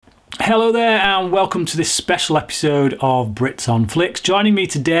Hello there and welcome to this special episode of Brits on Flicks. Joining me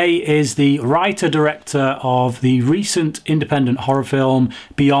today is the writer-director of the recent independent horror film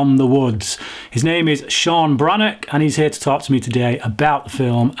Beyond the Woods. His name is Sean Brannock and he's here to talk to me today about the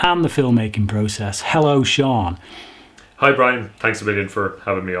film and the filmmaking process. Hello, Sean. Hi, Brian. Thanks a million for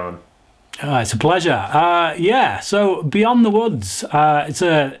having me on. It's a pleasure. So Beyond the Woods, it's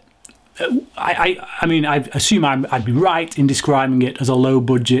a... I assume I'd be right in describing it as a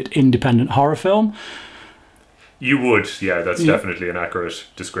low-budget independent horror film. You would, yeah, that's definitely an accurate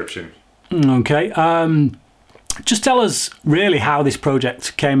description. Okay. Just tell us really how this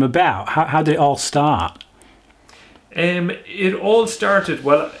project came about. How did it all start? It all started,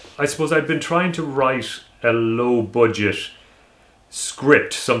 well, I suppose I'd been trying to write a low-budget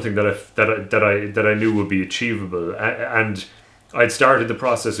script, something that I knew would be achievable, and I'd started the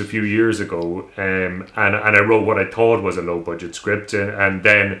process a few years ago, and I wrote what I thought was a low budget script, and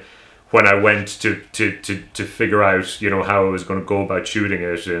then when I went to figure out how I was going to go about shooting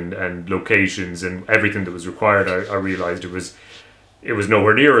it and locations and everything that was required, I realized it was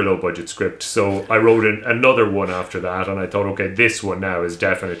nowhere near a low budget script. So I wrote another one after that, and I thought, okay, this one now is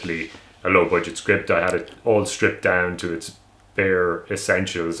definitely a low budget script. I had it all stripped down to its bare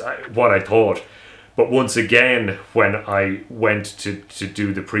essentials, what I thought. But once again, when I went to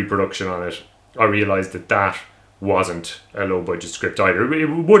do the pre-production on it, I realised that wasn't a low-budget script either. It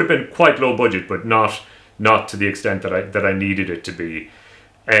would have been quite low budget, but not to the extent that I needed it to be.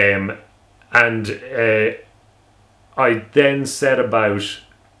 I then set about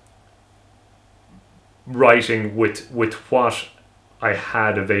writing with what I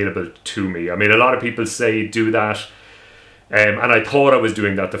had available to me. I mean, a lot of people say do that. And I thought I was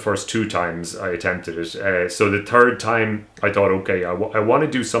doing that the first two times I attempted it. So the third time I thought, okay, I want to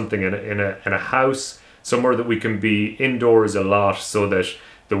do something in a house, somewhere that we can be indoors a lot, so that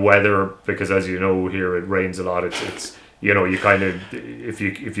the weather, because as you know here it rains a lot. It's you kind of, if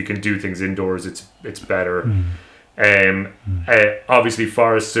you can do things indoors, it's better. Obviously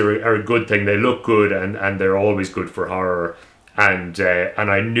forests are a good thing. They look good and they're always good for horror. And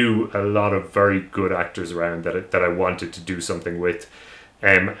I knew a lot of very good actors around that I wanted to do something with,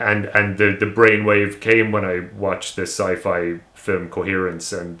 and the brainwave came when I watched the sci-fi film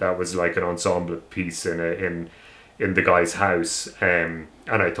Coherence, and that was like an ensemble piece in the guy's house, and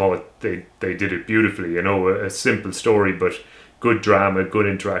I thought they did it beautifully. A simple story but good drama, good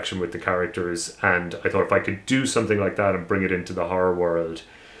interaction with the characters, and I thought if I could do something like that and bring it into the horror world.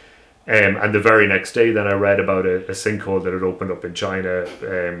 And the very next day then I read about a sinkhole that had opened up in China,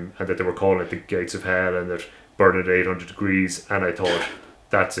 and that they were calling it the Gates of Hell, and that burned at 800 degrees, and I thought,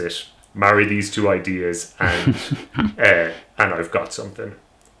 that's it, marry these two ideas and I've got something.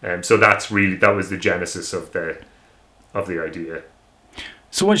 So that was the genesis of the idea.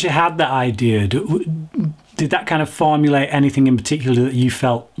 So once you had that idea, did that kind of formulate anything in particular that you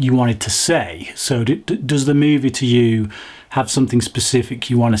felt you wanted to say? So does the movie to you have something specific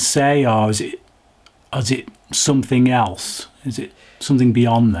you want to say, or is it something else? Is it something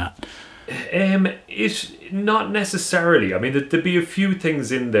beyond that? It's not necessarily. I mean, there'd be a few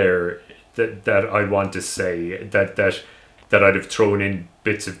things in there that I'd want to say that I'd have thrown in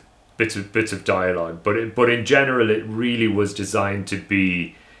bits of dialogue, but in general, it really was designed to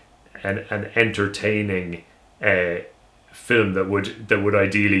be an entertaining film that would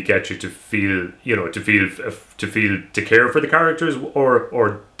ideally get you to feel, to care for the characters,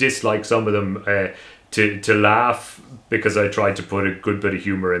 or dislike some of them, to laugh, because I tried to put a good bit of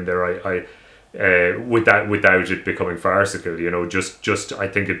humor in there. I without it becoming farcical, just I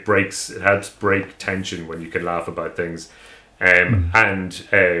think it helps break tension when you can laugh about things. And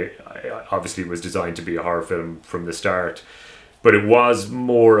obviously it was designed to be a horror film from the start, but it was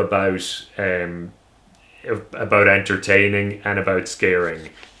more about entertaining and about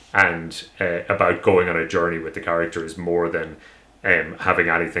scaring, and about going on a journey with the characters more than having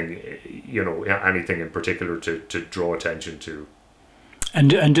anything in particular to draw attention to.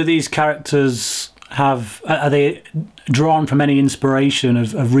 And do these characters are they drawn from any inspiration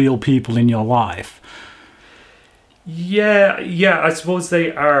of real people in your life? Yeah, I suppose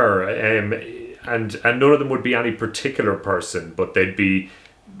they are, and none of them would be any particular person, but they'd be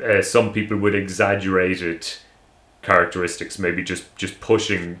some people with exaggerated characteristics, maybe just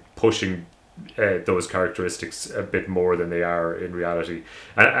pushing those characteristics a bit more than they are in reality.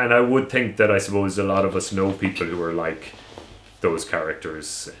 And I would think that, I suppose, a lot of us know people who are like those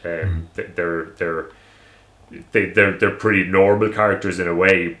characters. They're pretty normal characters in a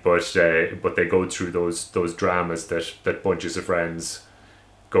way, but they go through those dramas that bunches of friends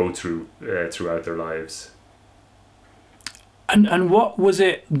go through throughout their lives. And what was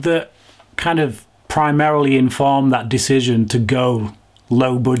it that kind of primarily inform that decision to go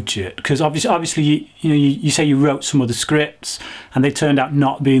low budget? Because obviously, you say you wrote some of the scripts and they turned out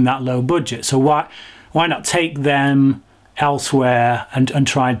not being that low budget. So why not take them elsewhere and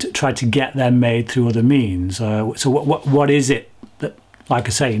try to get them made through other means? So what is it that, like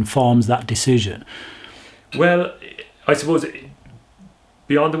I say, informs that decision? Well, I suppose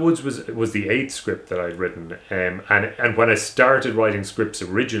Beyond the Woods was the 8th script that I'd written, and when I started writing scripts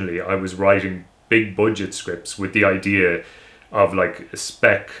originally, I was writing big budget scripts with the idea of like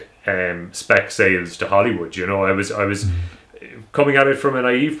spec sales to Hollywood. I was coming at it from a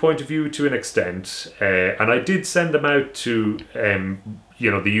naive point of view to an extent, and I did send them out to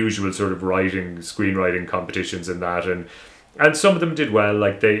the usual sort of screenwriting competitions and that, and some of them did well.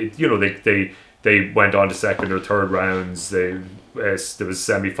 Like they went on to second or third rounds. There was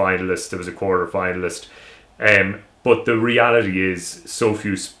semi-finalists, there was a quarter finalist, but the reality is so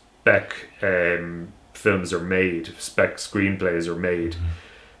few spec films are made, spec screenplays are made,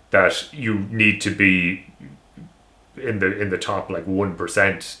 that you need to be in the top like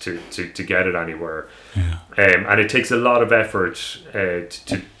 1% to get it anywhere. Yeah. And it takes a lot of effort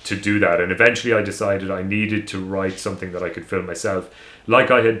to do that. And eventually I decided I needed to write something that I could film myself, like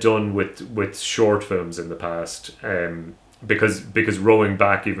I had done with short films in the past. Because rowing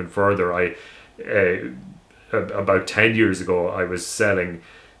back even further, about 10 years ago, I was selling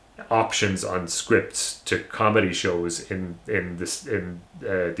options on scripts to comedy shows in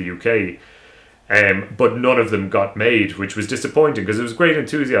the UK. But none of them got made, which was disappointing because there was great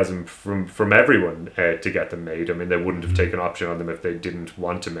enthusiasm from everyone to get them made. I mean, they wouldn't have taken option on them if they didn't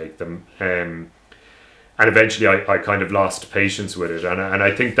want to make them. And eventually I kind of lost patience with it. And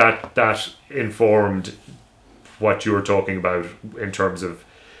I think that informed what you were talking about in terms of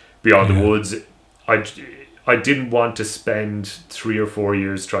Beyond the Woods. I didn't want to spend 3 or 4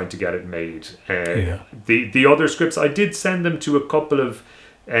 years trying to get it made. The other scripts, I did send them to a couple of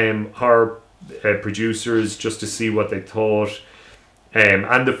horror producers just to see what they thought,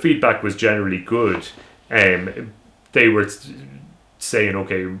 and the feedback was generally good. They were saying,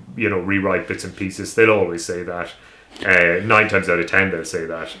 okay, rewrite bits and pieces. They'll always say that. 9 times out of 10 they'll say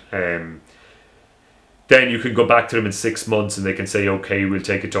that. Then you can go back to them in 6 months and they can say, okay, we'll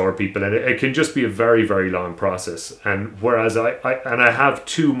take it to our people, and it can just be a very, very long process. And whereas I have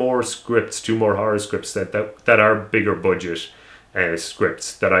 2 more horror scripts that are bigger budget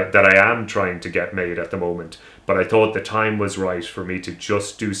scripts that I am trying to get made at the moment, but I thought the time was right for me to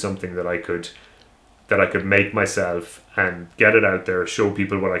just do something that I could make myself and get it out there, show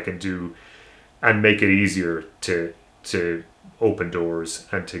people what I can do, and make it easier to open doors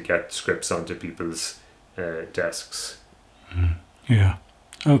and to get scripts onto people's desks. Yeah.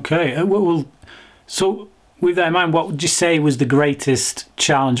 Okay. So with that in mind, what would you say was the greatest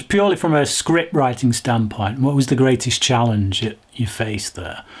challenge, purely from a script writing standpoint? What was the greatest challenge you faced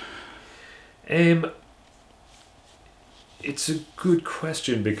there? It's a good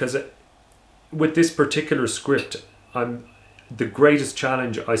question, because with this particular script, the greatest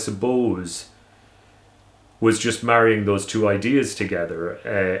challenge, I suppose, was just marrying those 2 ideas together,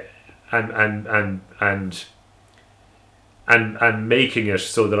 and making it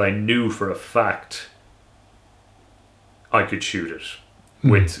so that I knew for a fact I could shoot it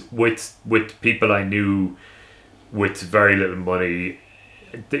with people I knew, with very little money.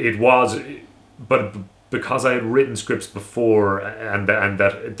 It was, but because I had written scripts before and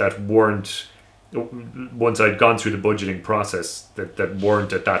that weren't, once I'd gone through the budgeting process, that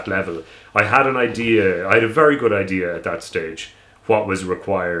weren't at that level. I had an idea. I had a very good idea at that stage what was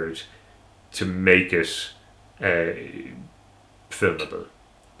required to make it filmable.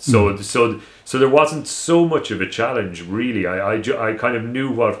 So there wasn't so much of a challenge, really. I kind of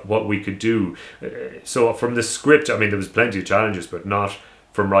knew what we could do. So from the script, I mean, there was plenty of challenges, but not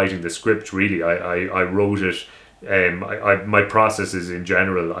from writing the script, really. I wrote it. My process is, in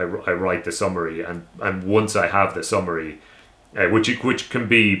general, I write the summary, and once I have the summary, which can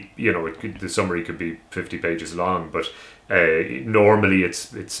be, the summary could be 50 pages long, but normally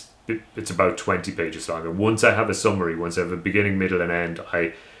it's about 20 pages long. And once I have a summary, once I have a beginning, middle, and end,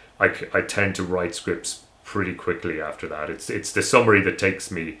 I tend to write scripts pretty quickly after that. It's the summary that takes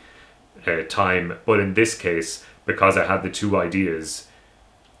me time. But in this case, because I had the 2 ideas,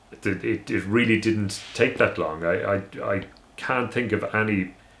 it really didn't take that long. I can't think of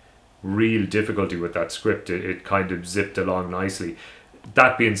any real difficulty with that script. It kind of zipped along nicely.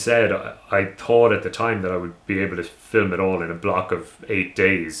 That being said, I thought at the time that I would be able to film it all in a block of 8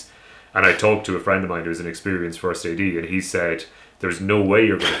 days. And I talked to a friend of mine who's an experienced first AD, and he said, there's no way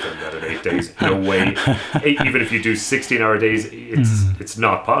you're going to film that in 8 days. No way. Even if you do 16-hour days, it's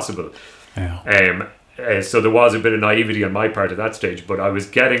not possible. Yeah. So there was a bit of naivety on my part at that stage, but I was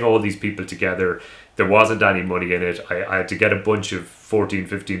getting all these people together. There wasn't any money in it. I had to get a bunch of 14,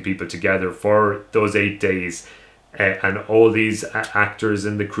 15 people together for those 8 days. And all these actors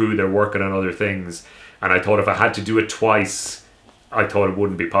in the crew, they're working on other things. And I thought if I had to do it twice, I thought it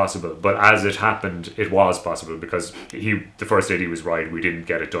wouldn't be possible. But as it happened, it was possible because the first AD was right. We didn't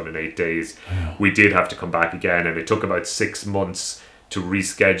get it done in 8 days. Yeah. We did have to come back again, and it took about 6 months to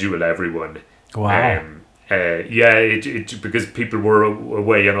reschedule everyone. Wow. Because people were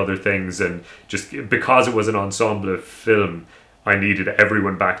away on other things, and just because it was an ensemble film, I needed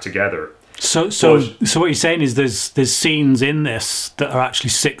everyone back together. So what you're saying is there's scenes in this that are actually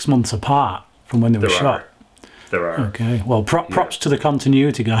 6 months apart from when they were shot. There are. Okay. Well, props to the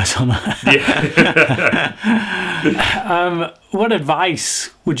continuity guys on that. Yeah. What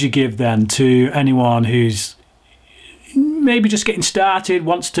advice would you give then to anyone who's maybe just getting started,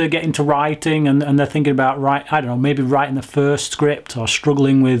 wants to get into writing, and they're thinking about maybe writing the first script or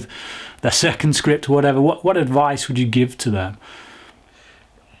struggling with their second script or whatever? What advice would you give to them?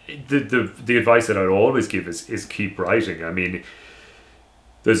 The advice that I'd always give is keep writing. I mean,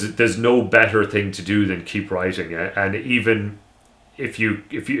 there's no better thing to do than keep writing, and even if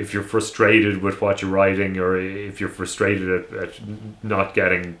you're frustrated with what you're writing, or if you're frustrated at not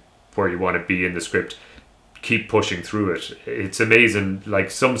getting where you want to be in the script, keep pushing through it. It's amazing. Like,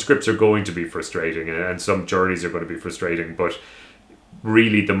 some scripts are going to be frustrating, and some journeys are going to be frustrating, but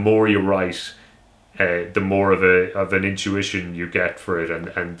really the more you write, the more of an intuition you get for it,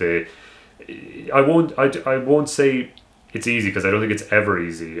 and I won't say it's easy, because I don't think it's ever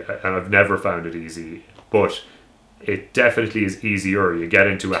easy, and I've never found it easy, but it definitely is easier. You get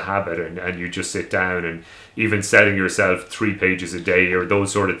into a habit, and you just sit down, and even setting yourself 3 pages a day or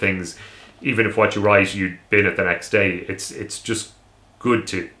those sort of things, even if what you write you bin it the next day, it's just good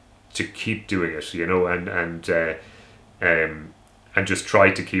to keep doing it, and just try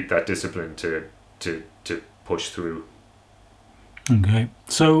to keep that discipline to push through. Okay.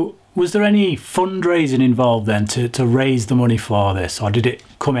 So was there any fundraising involved then to raise the money for this, or did it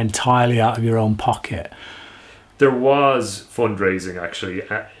come entirely out of your own pocket? There was fundraising, actually,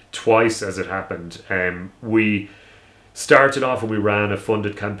 twice as it happened. We started off and we ran a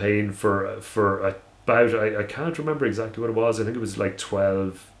funded campaign for about, I can't remember exactly what it was. I think it was like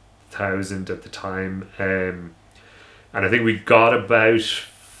 12,000 at the time, and I think we got about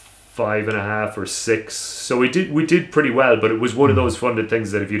 5.5 or 6. So we did pretty well, but it was one of those funded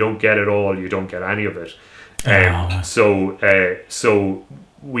things that if you don't get it all, you don't get any of it. So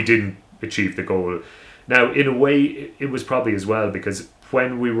we didn't achieve the goal. Now, in a way, it was probably as well, because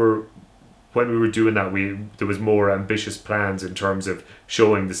when we were doing that, there was more ambitious plans in terms of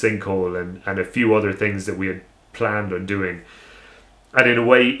showing the sinkhole and a few other things that we had planned on doing. And in a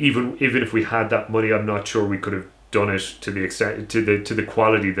way, even if we had that money, I'm not sure we could have done it to the extent, to the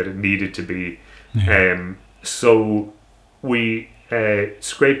quality that it needed to be. Yeah. So we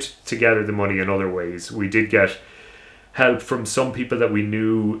scraped together the money in other ways. We did get help from some people that we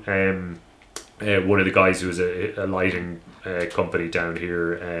knew. One of the guys who was a lighting company down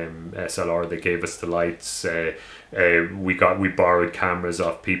here, SLR, they gave us the lights. We borrowed cameras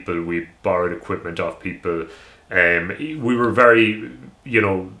off people. We borrowed equipment off people. We were very,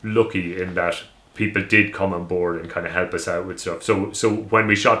 lucky in that people did come on board and kind of help us out with stuff. So when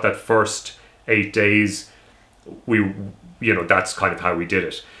we shot that first 8 days, that's kind of how we did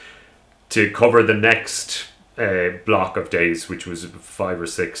it. To cover the next block of days, which was 5 or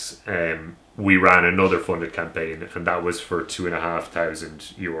 6, we ran another funded campaign, and that was for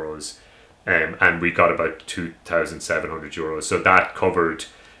 €2,500, and we got about €2,700. So that covered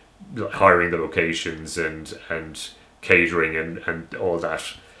hiring the locations and catering and all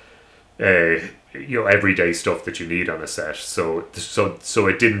that, everyday stuff that you need on a set. So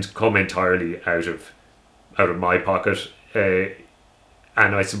it didn't come entirely out of my pocket,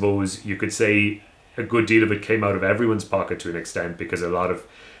 and I suppose you could say a good deal of it came out of everyone's pocket to an extent, because a lot of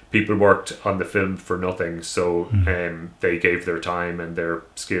people worked on the film for nothing, so they gave their time and their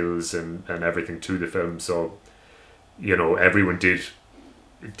skills and everything to the film. So everyone did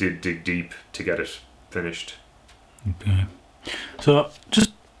dig deep to get it finished. Okay. So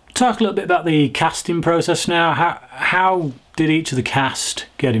just talk a little bit about the casting process now. How did each of the cast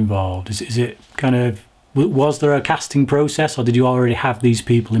get involved? Is it kind of, was there a casting process, or did you already have these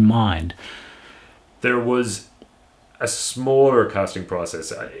people in mind? There was a smaller casting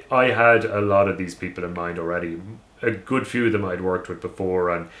process. I had a lot of these people in mind already. A good few of them I'd worked with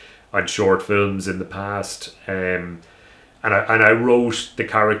before on short films in the past, and I wrote the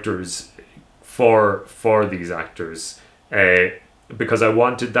characters for these actors. because I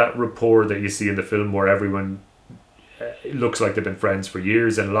wanted that rapport that you see in the film where everyone it looks like they've been friends for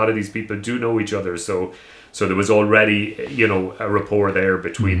years, and a lot of these people do know each other. So there was already a rapport there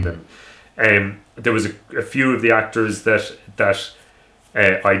between them. There was a few of the actors that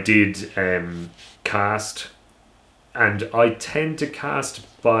I did cast, and I tend to cast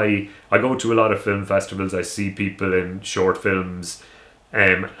by I go to a lot of film festivals. I see people in short films,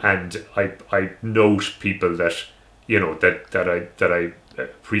 and I note people that that I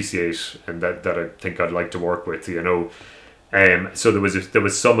appreciate and that I think I'd like to work with. So there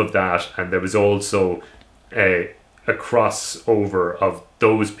was some of that, and there was also a crossover of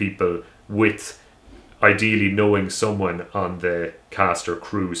those people with ideally knowing someone on the cast or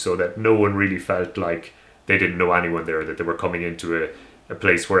crew, so that no one really felt like they didn't know anyone there, that they were coming into a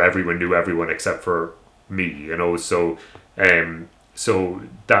place where everyone knew everyone except for me. So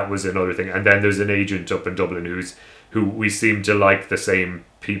that was another thing. And then there's an agent up in Dublin who we seem to like the same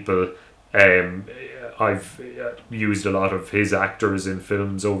people. I've used a lot of his actors in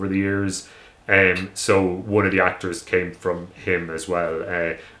films over the years. So one of the actors came from him as well.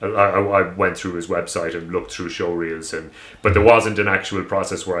 I went through his website and looked through show reels, but there wasn't an actual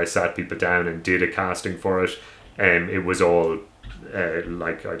process where I sat people down and did a casting for it. It was all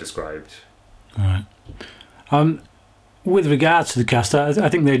like I described. All right. With regards to the cast, I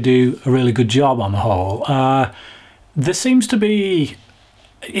think they do a really good job on the whole. There seems to be,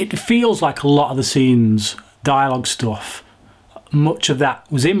 it feels like a lot of the scenes, dialogue stuff, much of that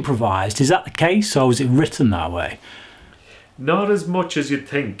was improvised. Is that the case, or was it written that way? Not as much as you'd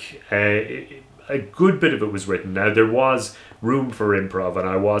think. A good bit of it was written. Now, there was room for improv, and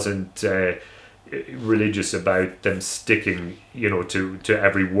I wasn't religious about them sticking, to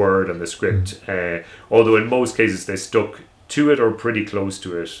every word on the script. Although in most cases they stuck to it or pretty close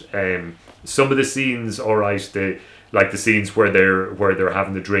to it. Some of the scenes, all right, like the scenes where they're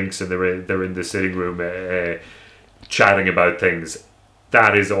having the drinks and they're in the sitting room chatting about things,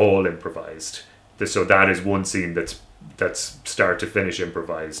 that is all improvised. So that is one scene that's start to finish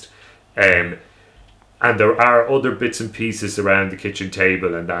improvised. And there are other bits and pieces around the kitchen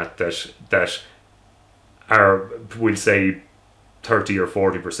table and that are, we'll say, 30 or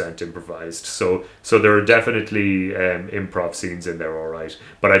 40% improvised. So there are definitely improv scenes in there, all right.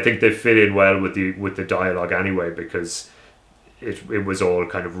 But I think they fit in well with the dialogue anyway, because it was all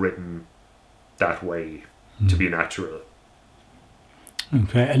kind of written that way to be natural.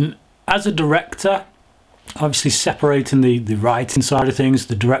 Okay, and as a director, obviously separating the writing side of things,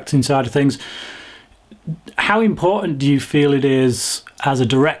 the directing side of things, how important do you feel it is as a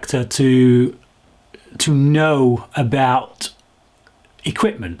director to know about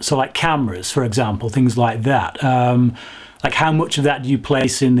equipment? So like cameras, for example, things like that. Like how much of that do you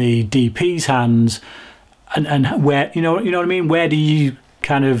place in the DP's hands, and where, you know what I mean? Where do you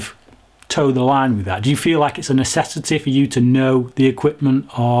kind of toe the line with that? Do you feel like it's a necessity for you to know the equipment,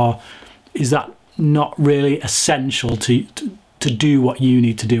 or is that not really essential to do what you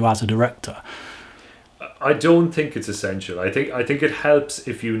need to do as a director? I don't think it's essential. I think it helps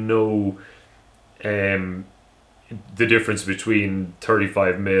if you know the difference between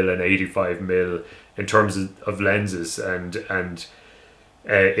 35mm and 85mm in terms of lenses, and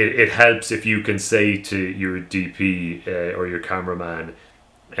it helps if you can say to your DP or your cameraman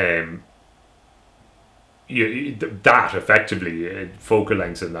that effectively focal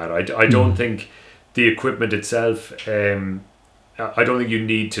lengths and that. I don't think the equipment itself, I don't think you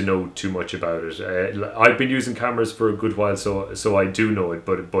need to know too much about it. I've been using cameras for a good while, so I do know it,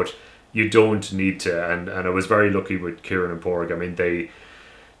 but you don't need to. And I was very lucky with Kieran and Porg. I mean,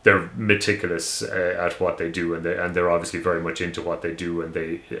 they're meticulous at what they do, and they're obviously very much into what they do, and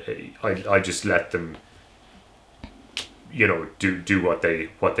I just let them do what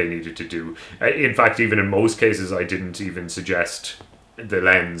they needed to do. In fact, even in most cases, I didn't even suggest the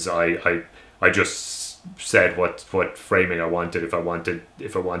lens. I just said what framing I wanted, if I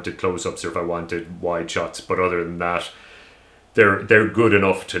wanted close-ups or if I wanted wide shots. But other than that, they're good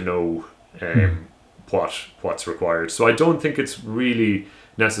enough to know what's required. So I don't think it's really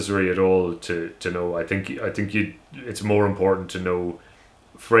necessary at all to know. I think it's more important to know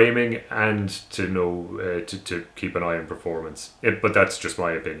framing and to know to keep an eye on performance. But that's just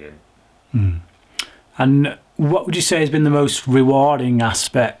my opinion. And what would you say has been the most rewarding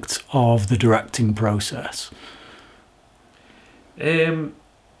aspect of the directing process? I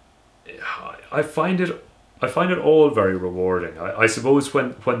find it all very rewarding. I suppose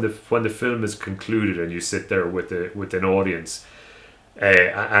when the film is concluded and you sit there with an audience,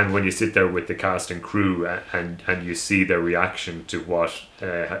 and when you sit there with the cast and crew and you see their reaction to what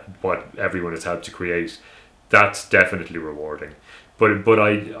everyone has helped to create, that's definitely rewarding. but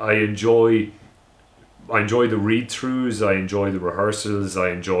I enjoy the read-throughs, I enjoy the rehearsals,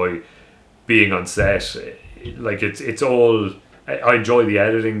 I enjoy being on set. Like it's all. I enjoy the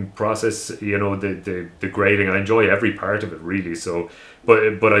editing process, the grading. I enjoy every part of it really. So,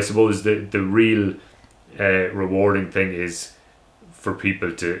 but I suppose the real rewarding thing is for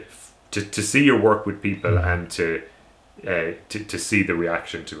people to see your work with people and to see the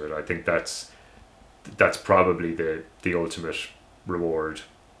reaction to it. I think that's probably the ultimate reward.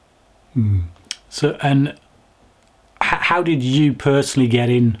 So, and how did you personally get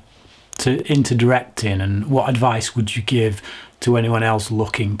into directing, and what advice would you give to anyone else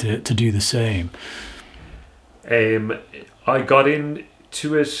looking to do the same? I got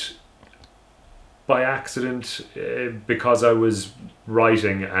into it by accident because I was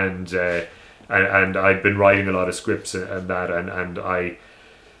writing and I'd been writing a lot of scripts and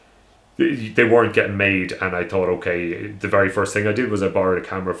they weren't getting made, and I thought, okay, the very first thing I did was I borrowed a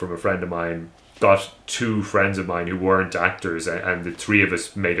camera from a friend of mine, got two friends of mine who weren't actors, and the three of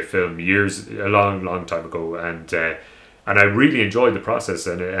us made a film a long time ago, and I really enjoyed the process,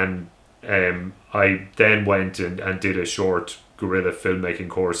 and I then went and did a short guerrilla filmmaking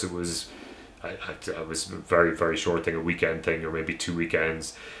course. It was I was a very, very short thing, a weekend thing, or maybe 2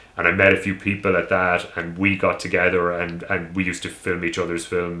 weekends, and I met a few people at that, and we got together and we used to film each other's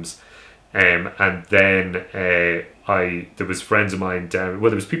films. And then there was friends of mine down. Well,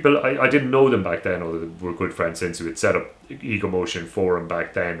 there was people I didn't know them back then, although they were good friends since, who had set up Ego Motion Forum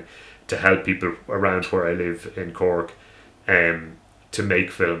back then to help people around where I live in Cork, to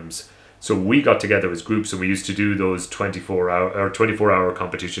make films. So we got together as groups, and we used to do those 24-hour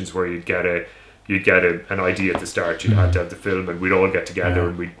competitions where you'd get an idea at the start. You'd have to have the film, and we'd all get together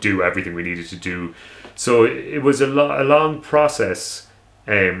and we'd do everything we needed to do. So it was a long process.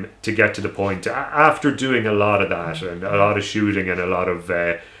 To get to the point, after doing a lot of that and a lot of shooting and a lot of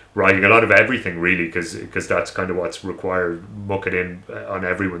writing, a lot of everything really, because that's kind of what's required, mucking in on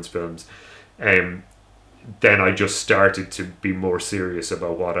everyone's films, then I just started to be more serious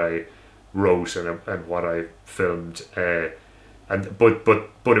about what I wrote and what I filmed, but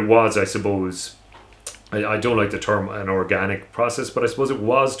it was, I suppose, I don't like the term an organic process, but I suppose it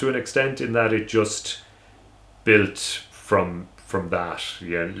was to an extent, in that it just built from that,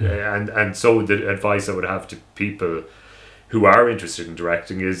 and so the advice I would have to people who are interested in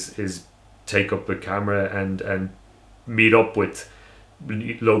directing is take up a camera and meet up with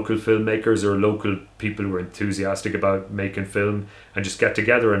local filmmakers or local people who are enthusiastic about making film, and just get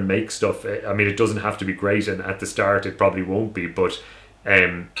together and make stuff. I mean, it doesn't have to be great, and at the start it probably won't be, but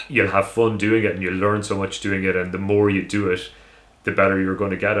you'll have fun doing it, and you'll learn so much doing it, and the more you do it, the better you're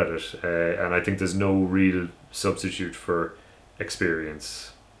going to get at it, and I think there's no real substitute for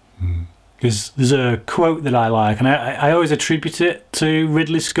experience. Because there's a quote that I like, and I always attribute it to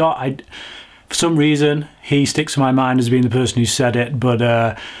Ridley Scott. For some reason, he sticks in my mind as being the person who said it, but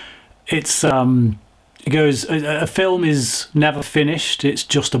it goes, a film is never finished, it's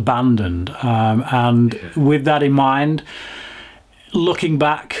just abandoned. With that in mind, looking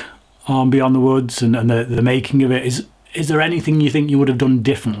back on Beyond the Woods and the making of it, is there anything you think you would have done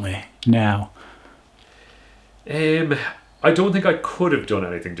differently now? I don't think I could have done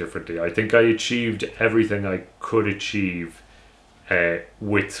anything differently. I think I achieved everything I could achieve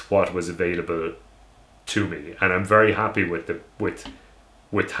with what was available to me, and I'm very happy with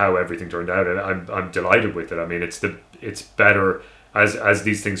how everything turned out. And I'm delighted with it. I mean, it's better as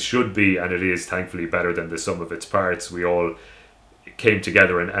these things should be, and it is thankfully better than the sum of its parts. We all came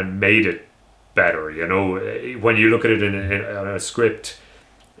together and made it better. When you look at it in a script,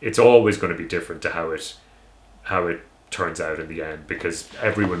 it's always going to be different to how it turns out in the end, because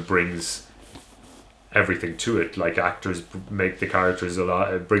everyone brings everything to it. Like actors make the characters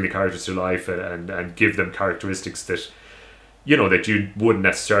bring the characters to life and give them characteristics that that you wouldn't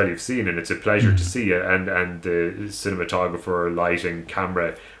necessarily have seen, and it's a pleasure to see it. And the cinematographer, lighting,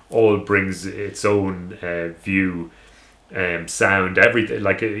 camera all brings its own view, sound, everything.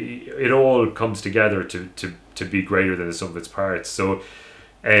 Like it all comes together to be greater than the sum of its parts. So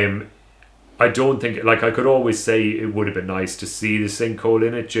I don't think, like, I could always say it would have been nice to see the sinkhole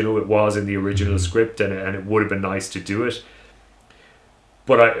in it. It was in the original script, and it would have been nice to do it.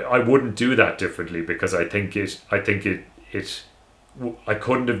 But I wouldn't do that differently, because I couldn't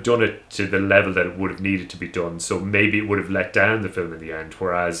have done it to the level that it would have needed to be done. So maybe it would have let down the film in the end.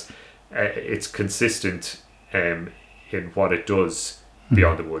 Whereas it's consistent in what it does.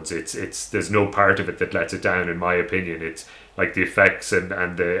 Beyond the Woods, it's there's no part of it that lets it down, in my opinion. It's like the effects and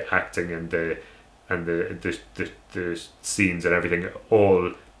the acting and the scenes and everything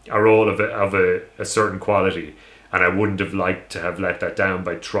all of a certain quality, I wouldn't have liked to have let that down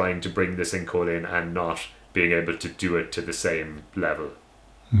by trying to bring the sinkhole in and not being able to do it to the same level.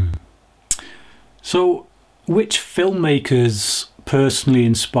 So, which filmmakers personally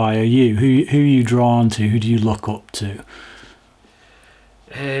inspire you? Who are you drawn to? Who do you look up to?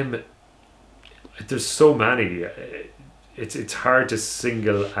 There's so many. It's hard to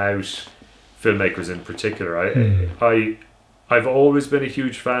single out filmmakers in particular. I've always been a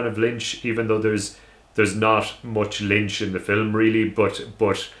huge fan of Lynch, even though there's not much Lynch in the film really, but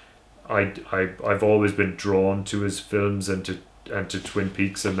I've always been drawn to his films and to Twin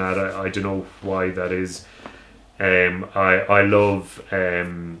Peaks and that. I don't know why that is. I love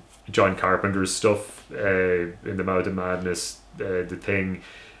John Carpenter's stuff, In the Mouth of Madness, The Thing,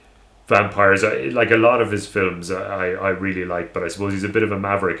 Vampires. Like a lot of his films I really like, but I suppose he's a bit of a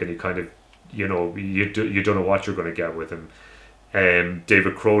maverick and he kind of, you don't know what you're going to get with him.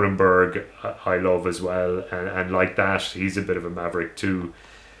 David Cronenberg I love as well, and like that, he's a bit of a maverick too.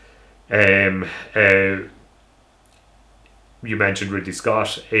 You mentioned Ridley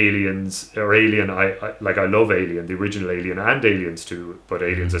Scott, Alien. I love Alien, the original Alien, and Aliens too. But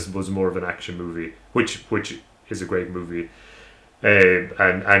Aliens, I suppose, more of an action movie, which is a great movie.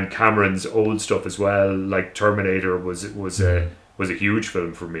 And Cameron's old stuff as well, like Terminator was a huge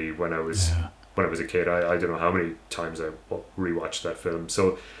film for me when I was a kid. I don't know how many times I rewatched that film.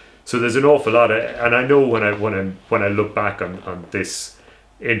 So there's an awful lot, and I know when I look back on this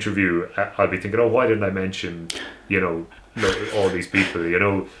interview, I'll be thinking, oh, why didn't I mention, all these people,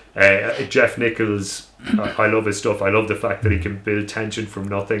 Jeff Nichols, I love his stuff. I love the fact that he can build tension from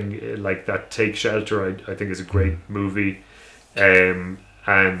nothing, like that Take Shelter, I think is a great movie. And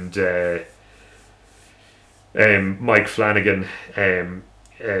Mike Flanagan,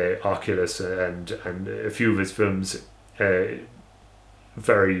 Oculus, and a few of his films,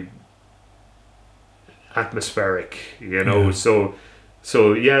 very atmospheric,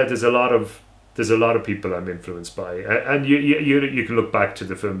 So yeah, there's a lot of people I'm influenced by, and you can look back to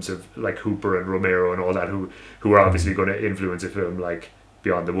the films of like Hooper and Romero and all that, who are obviously going to influence a film like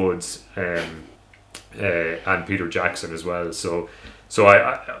Beyond the Woods, and Peter Jackson as well. So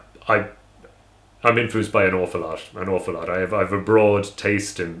I'm influenced by an awful lot. I have a broad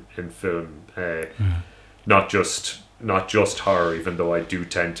taste in film, not just horror, even though I do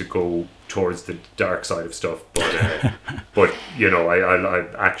tend to go towards the dark side of stuff, but I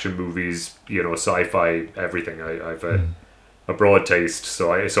action movies, sci-fi, everything. I've a broad taste,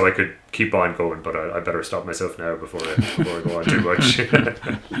 so I could keep on going, but I better stop myself now before I go on too much.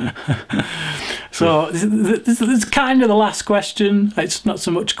 So this is kind of the last question. It's not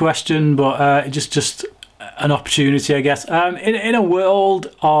so much a question, but just an opportunity, I guess. In a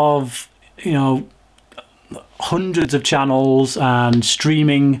world of hundreds of channels and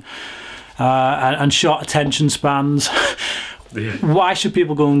streaming and short attention spans, why should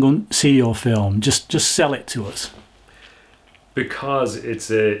people go and see your film? Just sell it to us. Because it's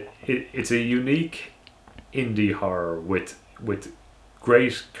a unique indie horror with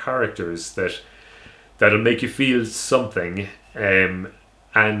great characters that'll make you feel something,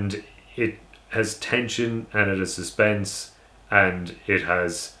 and it has tension and it has suspense and it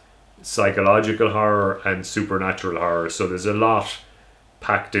has psychological horror and supernatural horror. So there's a lot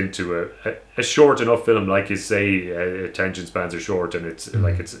packed into a short enough film, like you say. Attention spans are short, and it's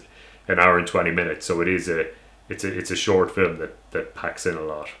like it's an hour and 20 minutes. So it's a short film that packs in a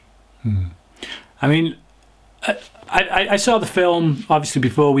lot. I mean, I saw the film obviously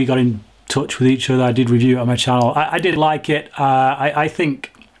before we got in touch with each other. I did review it on my channel. I did like it. I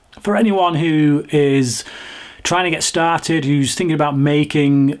think for anyone who is trying to get started, who's thinking about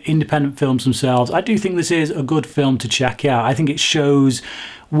making independent films themselves, I do think this is a good film to check out. I think it shows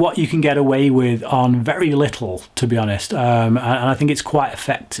what you can get away with on very little, to be honest, and I think it's quite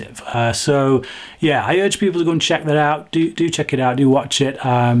effective. So yeah, I urge people to go and check that out. Do check it out, do watch it.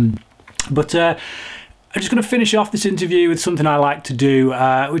 But I'm just going to finish off this interview with something I like to do,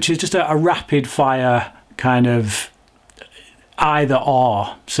 which is just a rapid fire kind of either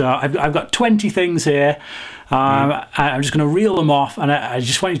or. So I've got 20 things here. I'm just going to reel them off, and I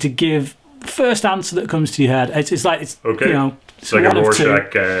just want you to give the first answer that comes to your head. It's like okay. It's like a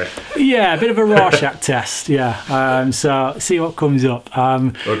Rorschach. Yeah, a bit of a Rorschach test. Yeah. So see what comes up.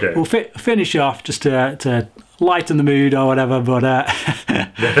 Okay. We'll finish off just to lighten the mood or whatever. But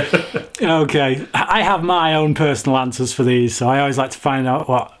okay, I have my own personal answers for these, so I always like to find out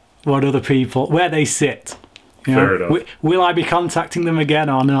what other people, where they sit. Fair enough. Will I be contacting them again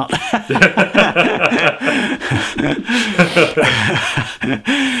or not?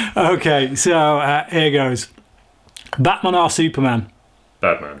 Okay, so here goes. Batman or Superman?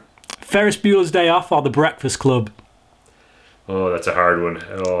 Batman. Ferris Bueller's Day Off or The Breakfast Club? Oh, that's a hard one.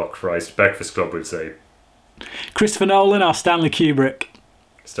 Oh, Christ. Breakfast Club, we'd say. Christopher Nolan or Stanley Kubrick?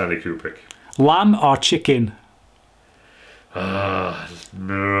 Stanley Kubrick. Lamb or chicken?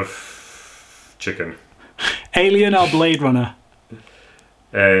 Chicken. Alien or Blade Runner?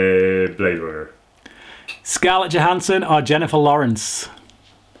 Blade Runner. Scarlett Johansson or Jennifer Lawrence?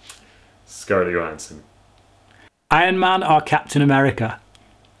 Scarlett Johansson. Iron Man or Captain America?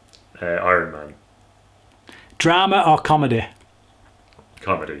 Iron Man. Drama or comedy?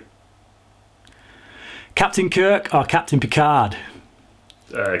 Comedy. Captain Kirk or Captain Picard?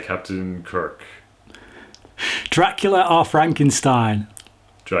 Captain Kirk. Dracula or Frankenstein?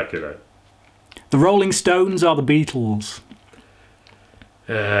 Dracula. The Rolling Stones or the Beatles?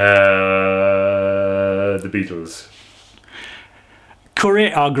 The Beatles.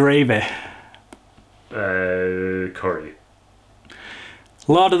 Curry or gravy? Curry.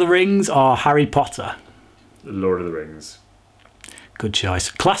 Lord of the Rings or Harry Potter? Lord of the Rings. Good choice.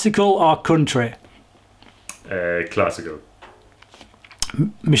 Classical or country? Classical.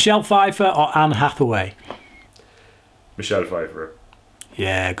 Michelle Pfeiffer or Anne Hathaway? Michelle Pfeiffer.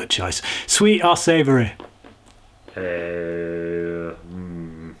 Yeah, good choice. Sweet or savoury?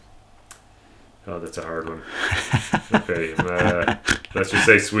 Oh, that's a hard one. Okay, let's just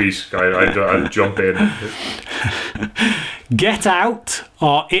say sweet. I'll jump in. Get Out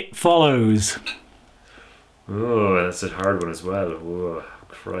or It Follows? Oh, that's a hard one as well. Oh,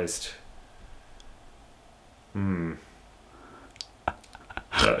 Christ. That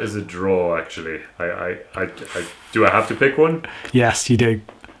is a draw, actually. Do I have to pick one? Yes, you do.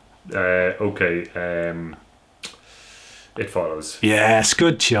 Okay. It Follows. Yes,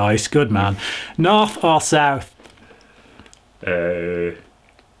 good choice. Good man. North or south?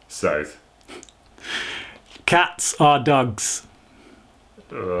 South. Cats or dogs?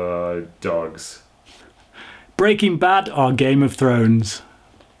 Dogs. Breaking Bad or Game of Thrones?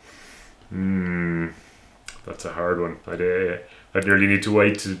 That's a hard one. I'd nearly need to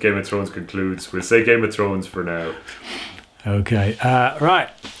wait till Game of Thrones concludes. We'll say Game of Thrones for now. Okay. Right.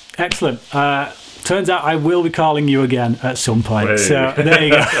 Excellent. Turns out I will be calling you again at some point. Hey. So there you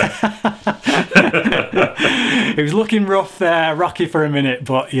go. It was looking rough there, rocky for a minute,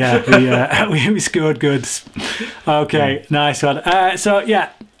 but yeah, we scored good. Okay, nice one. So yeah,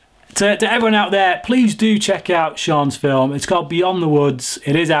 to everyone out there, please do check out Sean's film. It's called Beyond the Woods.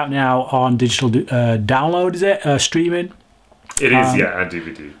 It is out now on digital download, is it? Streaming? It is, yeah, and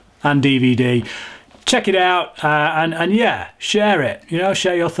DVD. And DVD. Check it out and yeah, share it.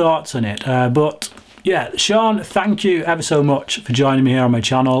 Share your thoughts on it. But yeah, Sean, thank you ever so much for joining me here on my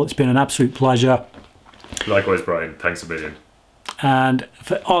channel. It's been an absolute pleasure. Likewise, Brian. Thanks a million. And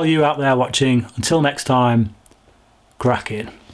for all you out there watching, until next time, crack it.